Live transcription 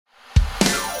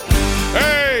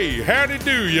howdy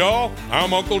do, y'all.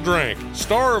 I'm Uncle Drank,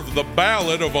 star of The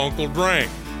Ballad of Uncle Drank.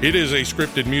 It is a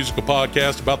scripted musical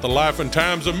podcast about the life and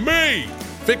times of me,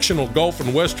 fictional golf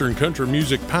and western country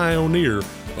music pioneer,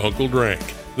 Uncle Drank.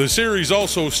 The series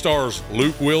also stars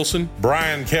Luke Wilson,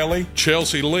 Brian Kelly,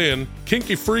 Chelsea Lynn,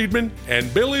 Kinky Friedman,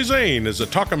 and Billy Zane as a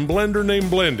talking blender named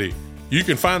Blendy. You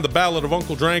can find The Ballad of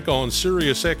Uncle Drank on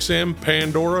SiriusXM,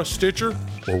 Pandora, Stitcher,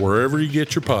 or wherever you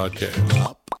get your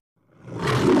podcasts.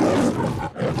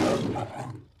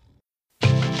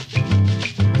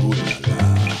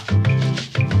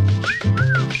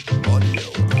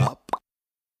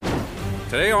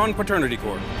 Today on Paternity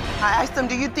Court. I asked him,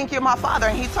 do you think you're my father?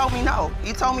 And he told me no.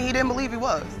 He told me he didn't believe he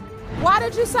was. Why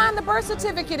did you sign the birth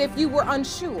certificate if you were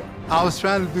unsure? I was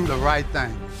trying to do the right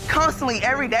thing. Constantly,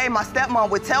 every day, my stepmom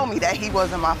would tell me that he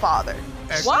wasn't my father.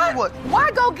 What?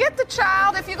 Why go get the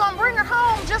child if you're gonna bring her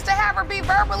home just to have her be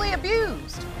verbally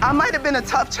abused? I might have been a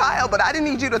tough child, but I didn't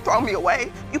need you to throw me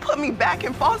away. You put me back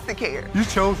in foster care. You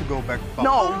chose to go back to foster.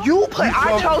 No,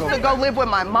 I chose to go live with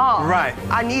my mom. Right.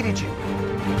 I needed you.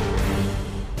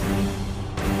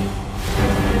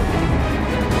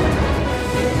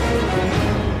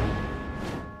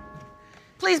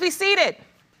 Please be seated.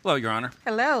 Hello, Your Honor.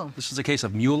 Hello. This is a case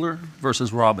of Mueller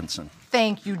versus Robinson.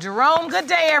 Thank you, Jerome. Good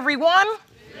day, everyone.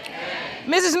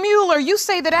 Mrs. Mueller, you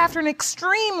say that after an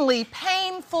extremely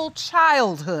painful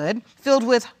childhood, filled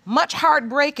with much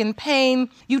heartbreak and pain,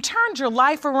 you turned your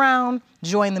life around,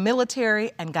 joined the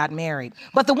military, and got married.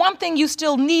 But the one thing you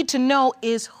still need to know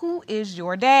is who is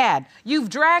your dad. You've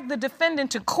dragged the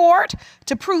defendant to court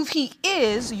to prove he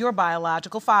is your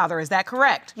biological father. Is that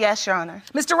correct? Yes, Your Honor.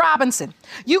 Mr. Robinson,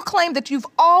 you claim that you've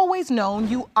always known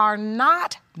you are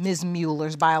not Ms.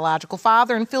 Mueller's biological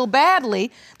father and feel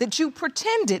badly that you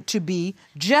pretended to be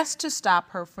just to stop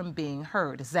her from being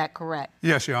heard. Is that correct?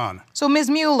 Yes, Your Honor. So, Ms.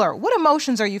 Mueller, what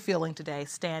emotions are you feeling today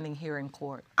standing here in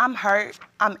court? I'm hurt.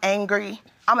 I'm angry.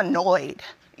 I'm annoyed.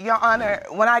 Your Honor,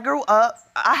 when I grew up,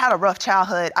 I had a rough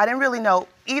childhood. I didn't really know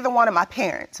either one of my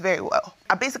parents very well.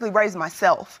 I basically raised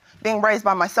myself, being raised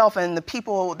by myself and the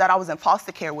people that I was in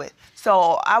foster care with.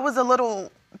 So I was a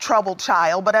little troubled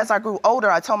child, but as I grew older,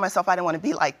 I told myself I didn't want to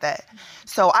be like that.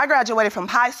 So I graduated from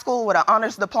high school with an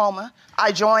honors diploma.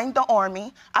 I joined the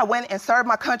Army. I went and served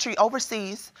my country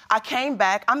overseas. I came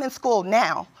back. I'm in school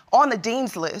now, on the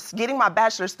dean's list, getting my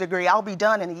bachelor's degree. I'll be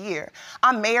done in a year.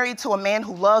 I'm married to a man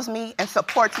who loves me and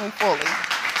supports me fully.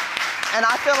 And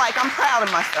I feel like I'm proud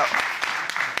of myself.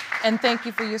 And thank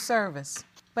you for your service.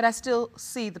 But I still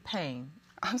see the pain.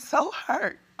 I'm so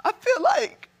hurt. I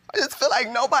just feel like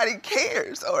nobody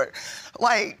cares. Or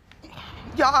like,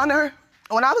 Your Honor,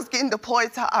 when I was getting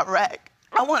deployed to Iraq,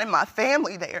 I wanted my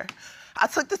family there. I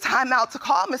took the time out to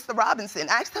call Mr. Robinson,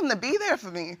 asked him to be there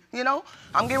for me. You know,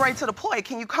 I'm getting ready to deploy.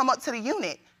 Can you come up to the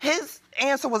unit? His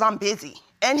answer was, I'm busy.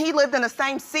 And he lived in the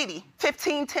same city,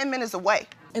 10 minutes away.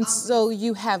 And so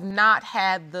you have not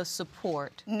had the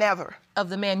support? Never. Of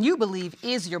the man you believe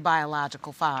is your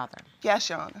biological father? Yes,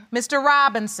 Your Honor. Mr.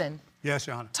 Robinson. Yes,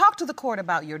 Your Honor. Talk to the court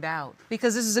about your doubt,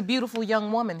 because this is a beautiful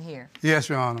young woman here. Yes,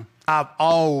 Your Honor. I've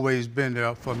always been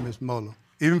there for Miss Mueller,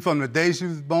 even from the day she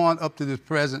was born up to this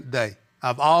present day.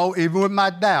 Even with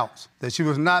my doubts that she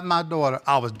was not my daughter,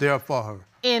 I was there for her.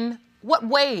 In what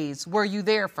ways were you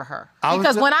there for her?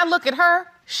 Because when I look at her,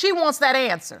 she wants that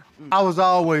answer. I was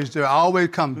always there. I always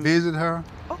come visit her.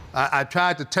 I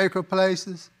tried to take her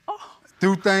places,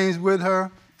 do things with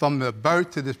her from the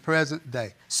birth to this present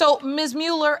day. So, Ms.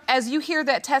 Mueller, as you hear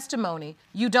that testimony,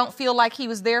 you don't feel like he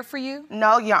was there for you?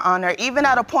 No, Your Honor. Even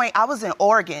at a point, I was in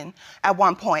Oregon at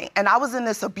one point, and I was in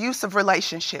this abusive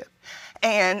relationship.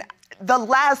 And the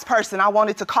last person I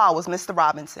wanted to call was Mr.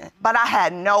 Robinson, but I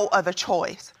had no other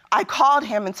choice. I called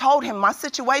him and told him my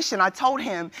situation. I told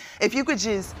him, if you could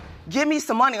just give me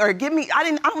some money or I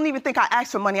don't even think I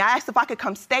asked for money. I asked if I could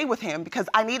come stay with him because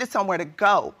I needed somewhere to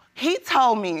go. He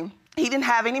told me he didn't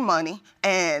have any money,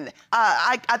 and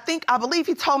I believe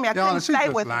he told me I couldn't stay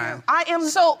with him.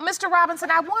 So, Mr.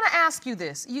 Robinson, I want to ask you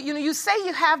this. You say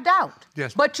you have doubt,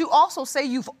 yes, but you also say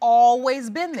you've always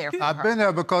been there for her. I've been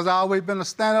there because I've always been a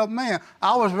stand-up man.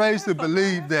 I was raised to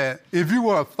believe that if you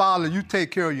were a father, you take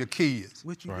care of your kids.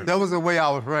 Right. That was the way I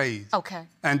was raised. Okay.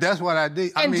 And that's what I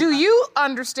did. And do you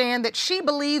understand that she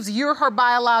believes you're her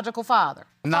biological father?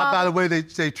 Not by the way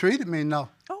they treated me, no.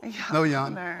 No, Your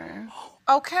Honor.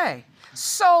 Okay,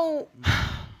 so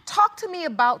talk to me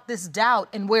about this doubt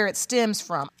and where it stems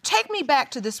from. Take me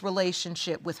back to this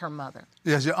relationship with her mother.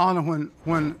 Yes, Your Honor,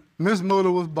 when Miss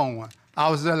Mueller was born, I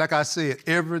was there, like I said,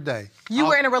 every day. You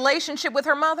were in a relationship with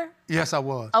her mother? Yes, I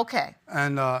was. Okay.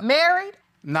 And married?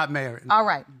 Not married. All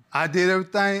right. I did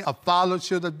everything a father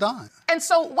should have done. And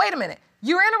so, wait a minute.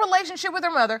 You're in a relationship with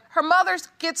her mother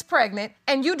gets pregnant,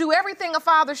 and you do everything a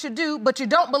father should do, but you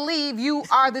don't believe you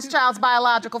are this child's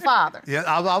biological father. Yeah,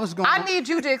 I was going. I need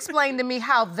you to explain to me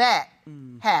how that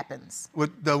happens.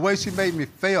 With the way she made me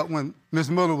feel when Miss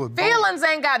Muller was born. Feelings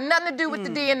ain't got nothing to do with the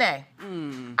DNA.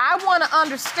 I want to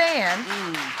understand,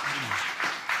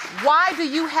 why do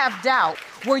you have doubt?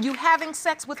 Were you having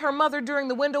sex with her mother during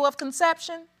the window of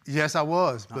conception? Yes, I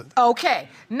was, but Okay,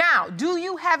 now, do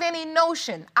you have any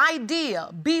notion,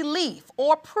 idea, belief,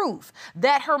 or proof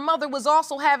that her mother was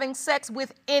also having sex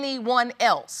with anyone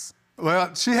else?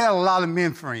 well, she had a lot of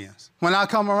men friends. When I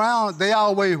come around, they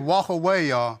always walk away,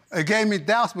 y'all. It gave me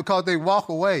doubts because they walk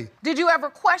away. Did you ever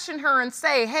question her and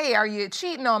say, hey, are you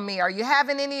cheating on me? Are you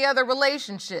having any other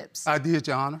relationships? I did,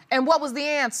 Your Honor. And what was the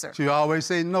answer? She always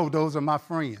say, no, those are my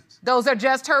friends. Those are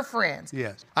just her friends.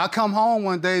 Yes. I come home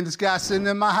one day and this guy sitting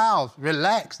in my house,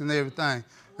 relaxed and everything.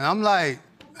 And I'm like,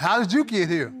 how did you get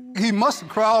here? He must have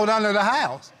crawled under the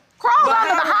house. Crawled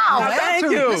under the house. Thank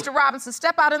you. Mr. Robinson,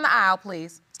 step out in the aisle,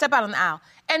 please. Step out in the aisle.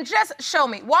 And just show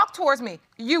me, walk towards me.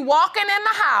 You walking in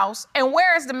the house, and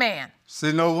where is the man?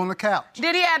 Sitting over on the couch.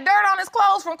 Did he have dirt on his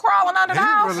clothes from crawling under the He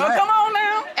house? relaxed. Come on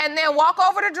now. And then walk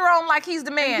over to Jerome like he's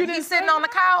the man. He's sitting on the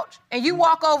couch, and you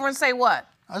walk over and say what?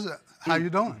 I said, how you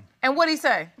doing? And what'd he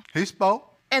say? He spoke.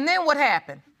 And then what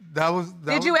happened?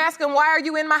 Did You ask him, why are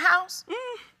you in my house?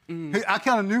 I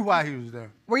kind of knew why he was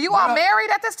there. Were you all married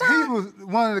at this He time? was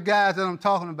one of the guys that I'm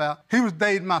talking about. He was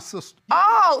dating my sister.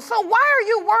 Oh, so why are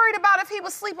you worried about if he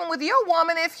was sleeping with your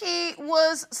woman if he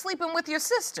was sleeping with your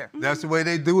sister? That's the way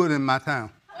they do it in my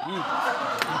town.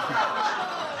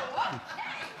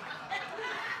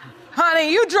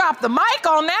 Honey, you dropped the mic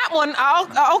on that one.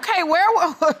 Oh, okay,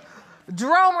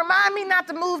 Jerome, remind me not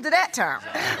to move to that term.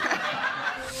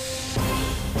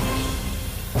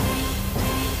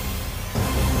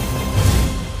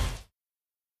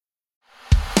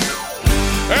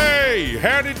 Hey,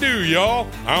 howdy do, y'all.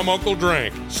 I'm Uncle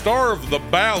Drank, star of The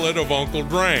Ballad of Uncle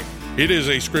Drank. It is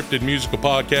a scripted musical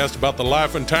podcast about the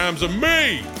life and times of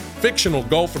me, fictional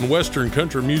Gulf and Western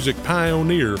country music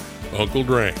pioneer, Uncle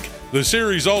Drank. The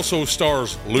series also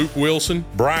stars Luke Wilson,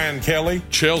 Brian Kelly,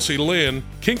 Chelsea Lynn,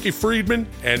 Kinky Friedman,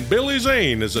 and Billy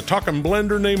Zane as a talking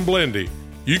blender named Blendy.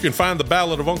 You can find The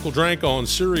Ballad of Uncle Drank on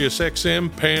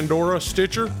SiriusXM, Pandora,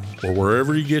 Stitcher, or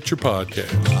wherever you get your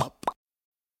podcasts.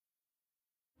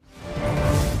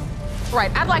 Right,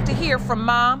 I'd like to hear from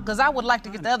Mom, because I would like to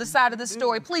get the other side of this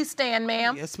story. Please stand,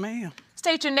 ma'am. Yes, ma'am.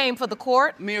 State your name for the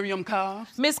court. Miriam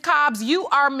Cobbs. Miss Cobbs, you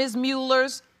are Ms.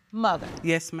 Mueller's mother.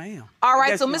 Yes, ma'am. All right,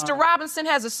 Yes, so Your Mr. Honor. Robinson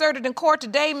has asserted in court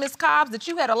today, Miss Cobbs, that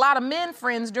you had a lot of men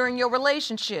friends during your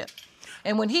relationship.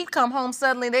 And when he'd come home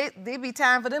suddenly, they'd be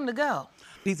time for them to go.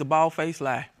 He's a bald-faced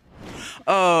lie.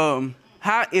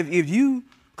 If you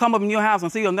come up in your house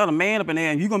and see another man up in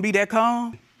there, and you gonna be that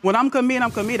calm? When I'm committed,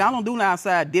 I'm committed. I don't do no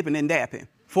outside dipping and dapping.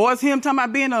 For him talking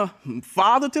about being a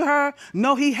father to her,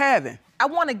 no, he haven't. I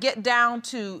want to get down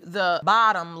to the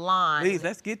bottom line. Please,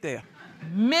 let's get there.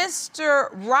 Mr.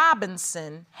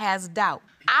 Robinson has doubt.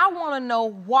 I want to know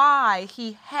why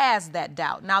he has that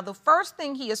doubt. Now, the first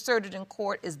thing he asserted in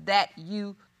court is that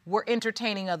you were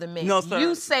entertaining other men. No, sir.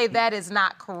 You say that is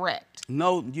not correct.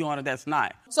 No, Your Honor, that's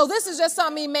not. So this is just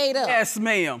something he made up. Yes,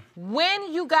 ma'am.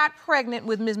 When you got pregnant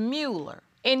with Ms. Mueller,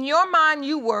 in your mind,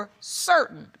 you were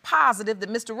certain, positive that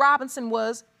Mr. Robinson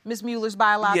was Ms. Mueller's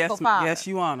biological father. Yes,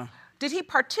 Your Honor. Did he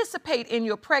participate in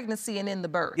your pregnancy and in the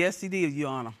birth? Yes, he did, Your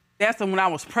Honor. That's when I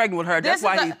was pregnant with her. This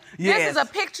is a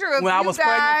picture of when you I was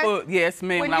guys pregnant yes,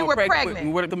 ma'am. when I you was were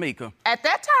pregnant with Kamika. At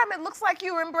that time, it looks like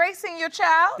you were embracing your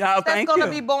child Yeah, that's thank going to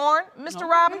you. be born, Mr.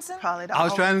 Robinson. Probably the I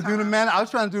was only trying to do time. I was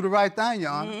trying to do the right thing,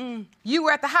 Your Honor. You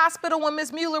were at the hospital when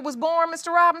Miss Mueller was born, Mr.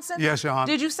 Robinson? Yes, Your Honor.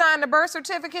 Did you sign the birth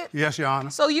certificate? Yes, Your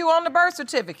Honor. So you on the birth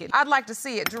certificate. I'd like to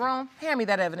see it. Jerome, hand me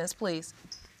that evidence, please.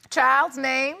 Child's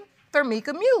name,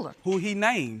 Thermika Mueller. Who he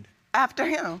named. After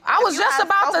him. I was You just have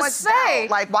about so to much say, doubt.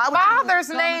 Like, why would father's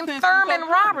you... name sense Thurman in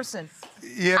so Robertson.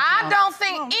 Yes, I Your don't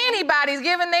think anybody's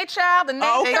giving their child the name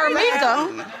Okay,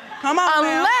 Thermika Come on,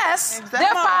 ma'am. unless Exactly.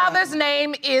 their father's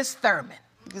name is Thurman.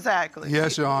 Exactly.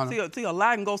 Yes, Your Honor. See, a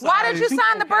lie can go Why did you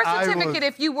sign the birth I was- certificate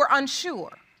if you were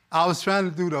unsure? I was trying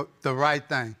to do the right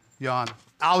thing, Your Honor.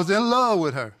 I was in love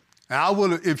with her. And I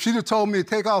would have, if she'd have told me to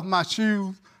take off my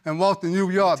shoes and walk to New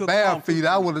York Took bare them off. feet,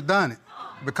 I would have done it.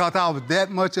 Because I was that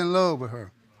much in love with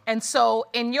her. And so,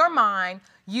 in your mind,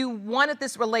 you wanted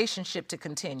this relationship to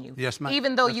continue. Yes, ma'am.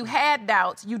 Even though Yes, you ma'am. had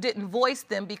doubts, you didn't voice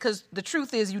them because the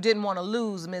truth is you didn't want to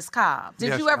lose Miss Cobbs. Did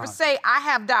Yes, you Your ever Honor. say, I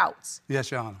have doubts?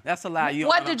 Yes, Your Honor. That's a lie, Your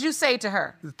What Honor. did you say to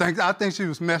her? I think she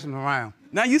was messing around.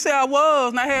 Now you say I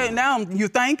was. Now you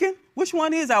thinking? Which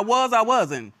one is I was, I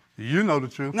wasn't? You know the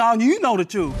truth. No, you know the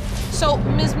truth. So,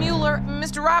 Ms. Mueller,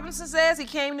 Mr. Robinson says he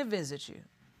came to visit you,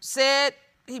 said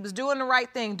he was doing the right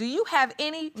thing. Do you have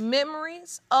any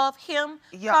memories of him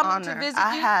Your coming Honor, to visit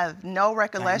I you? have no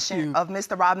recollection of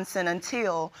Mr. Robinson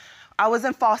until I was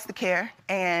in foster care,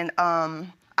 and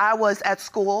I was at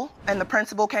school, and the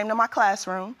principal came to my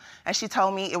classroom, and she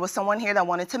told me it was someone here that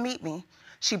wanted to meet me.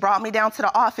 She brought me down to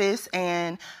the office,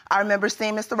 and I remember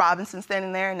seeing Mr. Robinson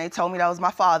standing there, and they told me that was my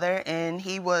father, and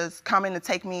he was coming to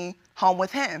take me home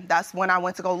with him. That's when I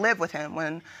went to go live with him,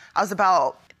 when I was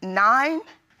about 9,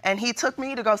 and he took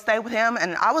me to go stay with him,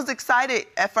 and I was excited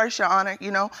at first, Your Honor.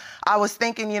 You know, I was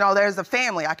thinking, you know, there's a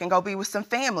family. I can go be with some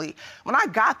family. When I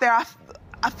got there,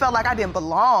 I felt like I didn't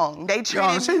belong. They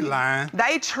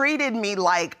treated me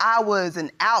like I was an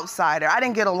outsider. I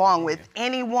didn't get along with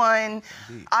anyone.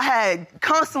 I had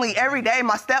constantly, every day,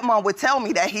 my stepmom would tell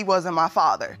me that he wasn't my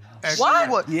father.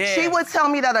 What? She would tell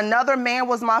me that another man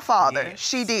was my father.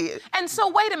 She did. And so,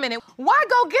 wait a minute. Why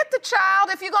go get the child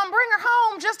if you're going to bring her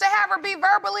home just to have her be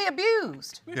verbally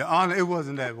abused? Your Honor, it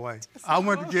wasn't that way. I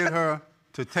went to get her,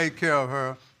 to take care of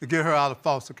her, to get her out of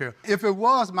foster care. If it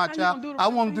was my child, I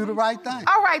want to do the right thing.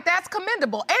 All right, that's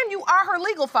commendable. And you are her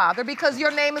legal father because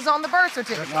your name is on the birth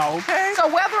certificate. Okay. So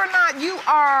whether or not you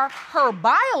are her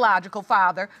biological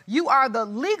father, you are the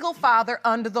legal father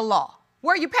under the law.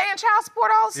 Were you paying child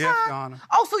support all the time? Yes, Your Honor.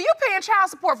 Oh, so you're paying child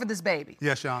support for this baby?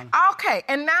 Yes, Your Honor. Okay,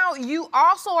 and now you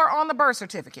also are on the birth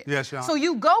certificate. Yes, Your Honor. So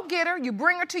you go get her, you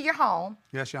bring her to your home.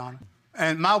 Yes, Your Honor.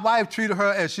 And my wife treated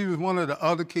her as she was one of the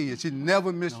other kids. She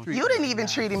never mistreated You didn't even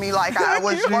treat me like I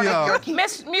was one of your kids.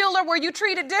 Miss Mueller, were you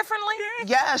treated differently?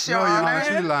 Yes, Your No, Your Honor. Honor,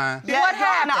 she lying. Yes, What Your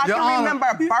Honor, happened? I Your can Honor. remember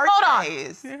Hold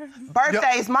birthdays.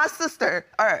 Birthdays. My sister,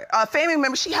 or a family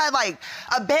member, she had like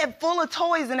a bed full of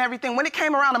toys and everything. When it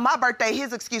came around to my birthday,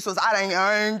 his excuse was, I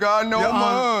ain't got no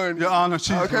money. Your Honor,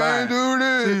 she's I can't do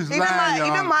this. She's lying, Your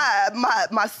Even Honor.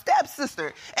 my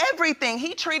stepsister, everything,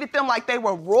 he treated them like they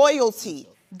were royalty.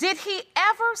 Did he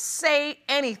ever say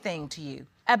anything to you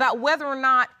about whether or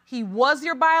not he was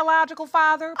your biological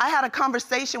father? I had a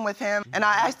conversation with him, and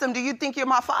I asked him, do you think you're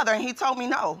my father? And he told me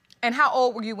no. And how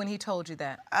old were you when he told you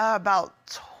that? About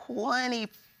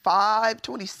 25,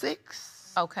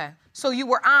 26. Okay. So you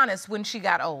were honest when she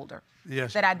got older?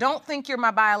 Yes. That I don't think you're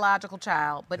my biological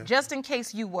child, but just in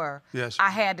case you were, Yes. I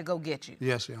had to go get you.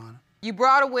 Yes, Your Honor. You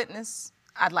brought a witness.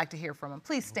 I'd like to hear from him.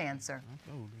 Please stand, sir.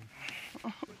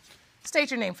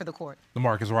 State your name for the court.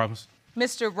 Lamarcus Robinson.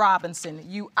 Mr. Robinson,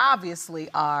 you obviously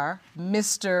are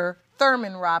Mr.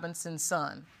 Thurman Robinson's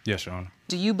son. Yes, Your Honor.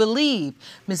 Do you believe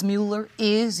Ms. Mueller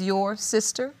is your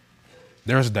sister?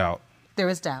 There's doubt. There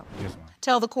is doubt. Yes, ma'am.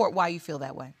 Tell the court why you feel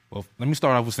that way. Well, let me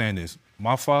start off with saying this.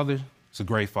 My father is a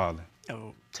great father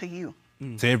To you.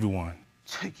 to everyone.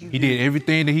 To you. He did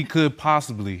everything that he could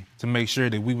possibly to make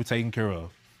sure that we were taken care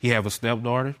of. He had a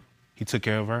stepdaughter. He took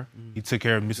care of her. He took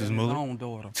care of Mrs. Mueller. own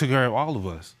daughter. Took care of all of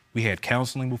us. We had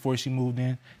counseling before she moved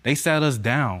in. They sat us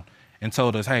down and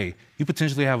told us, hey, you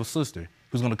potentially have a sister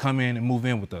who's going to come in and move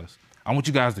in with us. I want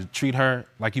you guys to treat her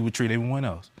like you would treat everyone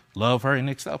else. Love her and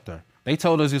accept her. They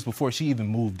told us this before she even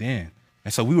moved in.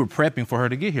 And so we were prepping for her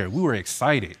to get here. We were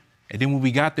excited. And then when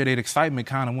we got there, that excitement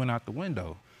kind of went out the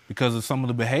window because of some of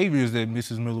the behaviors that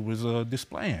Mrs. Mueller was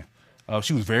displaying.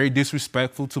 She was very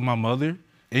disrespectful to my mother.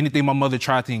 Anything my mother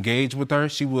tried to engage with her,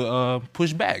 she would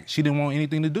push back. She didn't want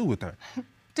anything to do with her.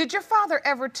 Did your father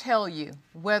ever tell you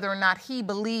whether or not he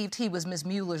believed he was Ms.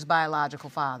 Mueller's biological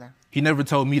father? He never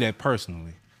told me that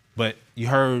personally. But you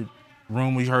heard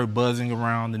rumors, you heard buzzing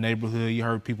around the neighborhood, you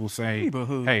heard people say,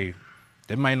 hey,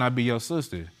 that might not be your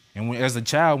sister. And as a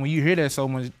child, when you hear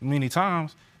that many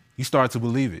times, you start to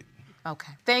believe it.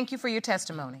 Okay. Thank you for your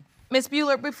testimony. Ms.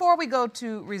 Mueller, before we go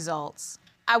to results,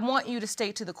 I want you to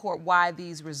state to the court why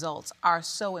these results are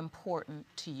so important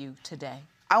to you today.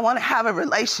 I want to have a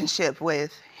relationship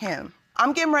with him.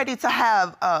 I'm getting ready to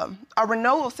have a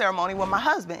renewal ceremony with my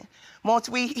husband. Once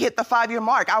we hit the 5-year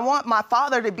mark, I want my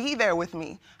father to be there with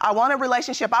me. I want a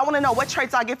relationship. I want to know what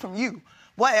traits I get from you.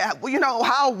 Why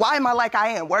am I like I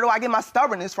am? Where do I get my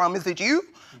stubbornness from? Is it you?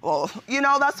 Well,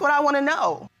 that's what I want to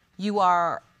know. You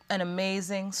are an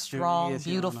amazing, strong, Yes,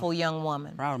 beautiful young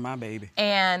woman. Proud of my baby.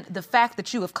 And the fact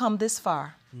that you have come this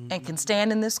far and can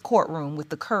stand in this courtroom with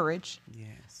the courage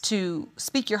to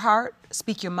speak your heart,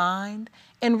 speak your mind,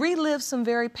 and relive some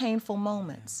very painful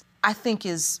moments, I think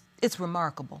it's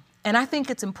remarkable. And I think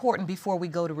it's important before we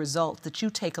go to results that you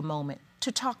take a moment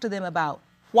to talk to them about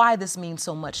why this means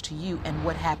so much to you and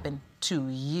what happened to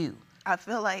you. I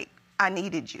feel like I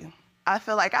needed you. I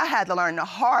feel like I had to learn the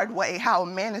hard way how a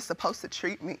man is supposed to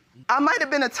treat me. I might have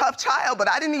been a tough child, but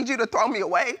I didn't need you to throw me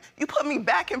away. You put me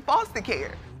back in foster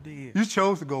care. did. You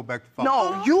chose to go back to foster.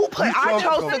 No, I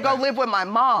chose to go live with my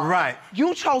mom. Right.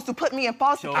 You chose to put me in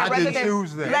foster care I rather didn't than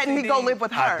choose that. letting me go live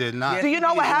with her. I did not. Do you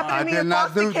know what happened to me in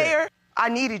foster care? I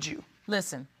needed you.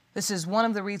 Listen, this is one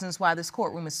of the reasons why this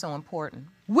courtroom is so important.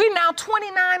 We're now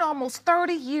 29, almost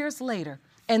 30 years later,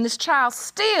 and this child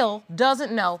still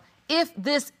doesn't know if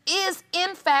this is,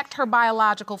 in fact, her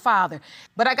biological father.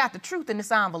 But I got the truth in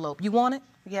this envelope. You want it?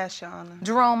 Yes, Your Honor.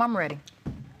 Jerome, I'm ready.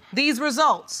 These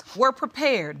results were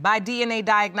prepared by DNA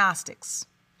Diagnostics,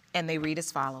 and they read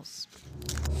as follows.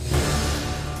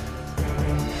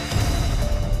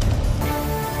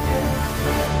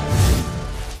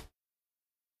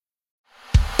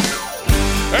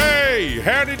 Hey,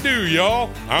 howdy do, y'all.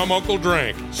 I'm Uncle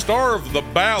Drank, star of The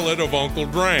Ballad of Uncle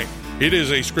Drank. It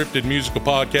is a scripted musical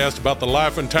podcast about the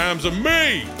life and times of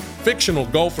me, fictional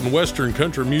Gulf and Western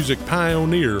country music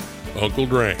pioneer, Uncle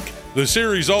Drank. The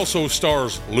series also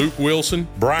stars Luke Wilson,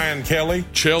 Brian Kelly,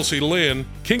 Chelsea Lynn,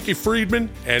 Kinky Friedman,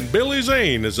 and Billy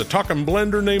Zane as a talking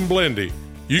blender named Blendy.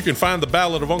 You can find The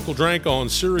Ballad of Uncle Drank on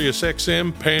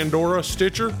SiriusXM, Pandora,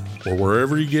 Stitcher, or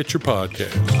wherever you get your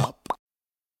podcasts.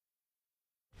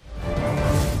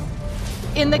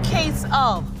 In the case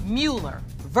of Mueller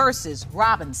versus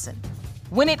Robinson,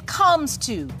 when it comes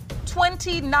to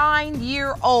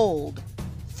 29-year-old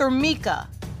Thermika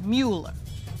Mueller,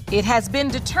 it has been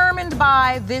determined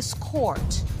by this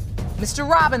court, Mr.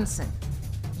 Robinson,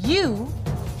 you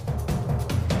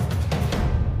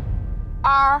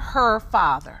are her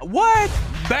father. What?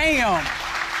 Bam!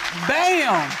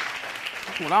 Bam!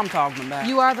 That's what I'm talking about.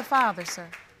 You are the father, sir.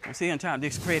 See, I'm trying to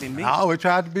discredit me. I always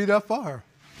tried to be there for her.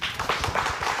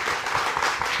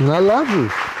 And I love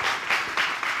you.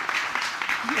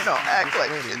 You don't act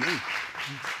like me.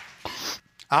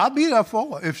 I'll be there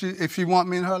for her if she want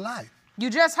me in her life. You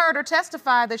just heard her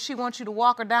testify that she wants you to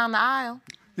walk her down the aisle.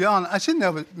 Your Honor, I should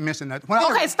never mention that.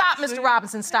 Okay, stop, Mr.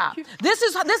 Robinson, stop. This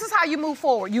is how you move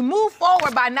forward. You move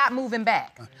forward by not moving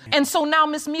back. And so now,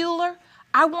 Miss Mueller,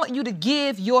 I want you to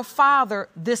give your father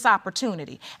this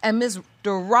opportunity. And Mr.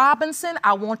 Robinson,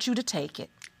 I want you to take it.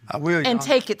 I will, and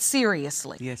take it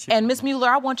seriously. Yes, and Miss Mueller,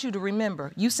 I want you to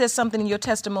remember, you said something in your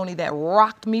testimony that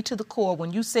rocked me to the core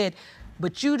when you said,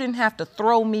 but you didn't have to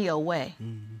throw me away.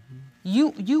 Mm-hmm.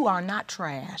 You are not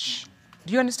trash.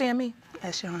 Do you understand me?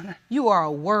 Yes, Your Honor. You are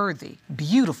a worthy,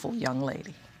 beautiful young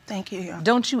lady. Thank you, Your Honor.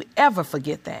 Don't you ever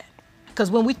forget that. Because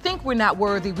when we think we're not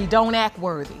worthy, we don't act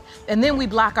worthy. And then we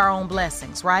block our own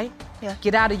blessings, right? Yeah.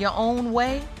 Get out of your own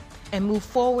way and move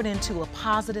forward into a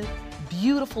positive,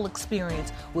 beautiful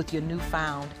experience with your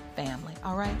newfound family,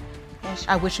 all right? Yes,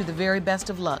 I wish you the very best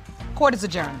of luck. Court is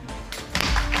adjourned.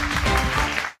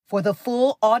 For the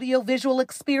full audio-visual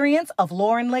experience of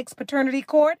Lauren Lake's Paternity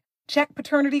Court, check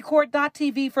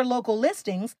paternitycourt.tv for local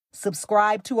listings,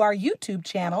 subscribe to our YouTube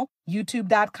channel,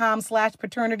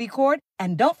 youtube.com/paternitycourt,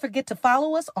 and don't forget to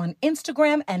follow us on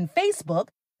Instagram and Facebook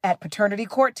at Paternity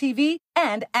Court TV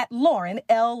and at Lauren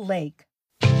L. Lake.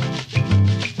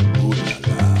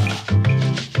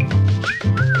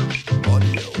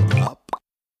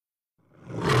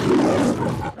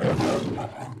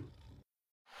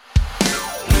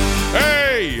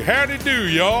 Hey, howdy do,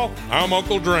 y'all. I'm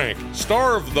Uncle Drank,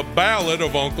 star of The Ballad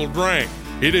of Uncle Drank.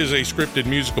 It is a scripted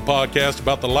musical podcast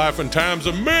about the life and times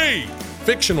of me,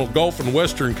 fictional Gulf and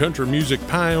Western country music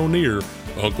pioneer,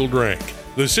 Uncle Drank.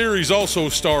 The series also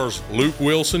stars Luke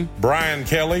Wilson, Brian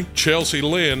Kelly, Chelsea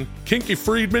Lynn, Kinky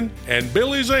Friedman, and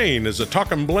Billy Zane as a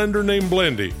talking blender named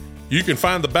Blendy. You can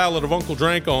find The Ballad of Uncle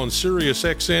Drank on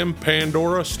SiriusXM,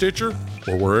 Pandora, Stitcher,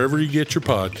 or wherever you get your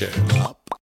podcasts.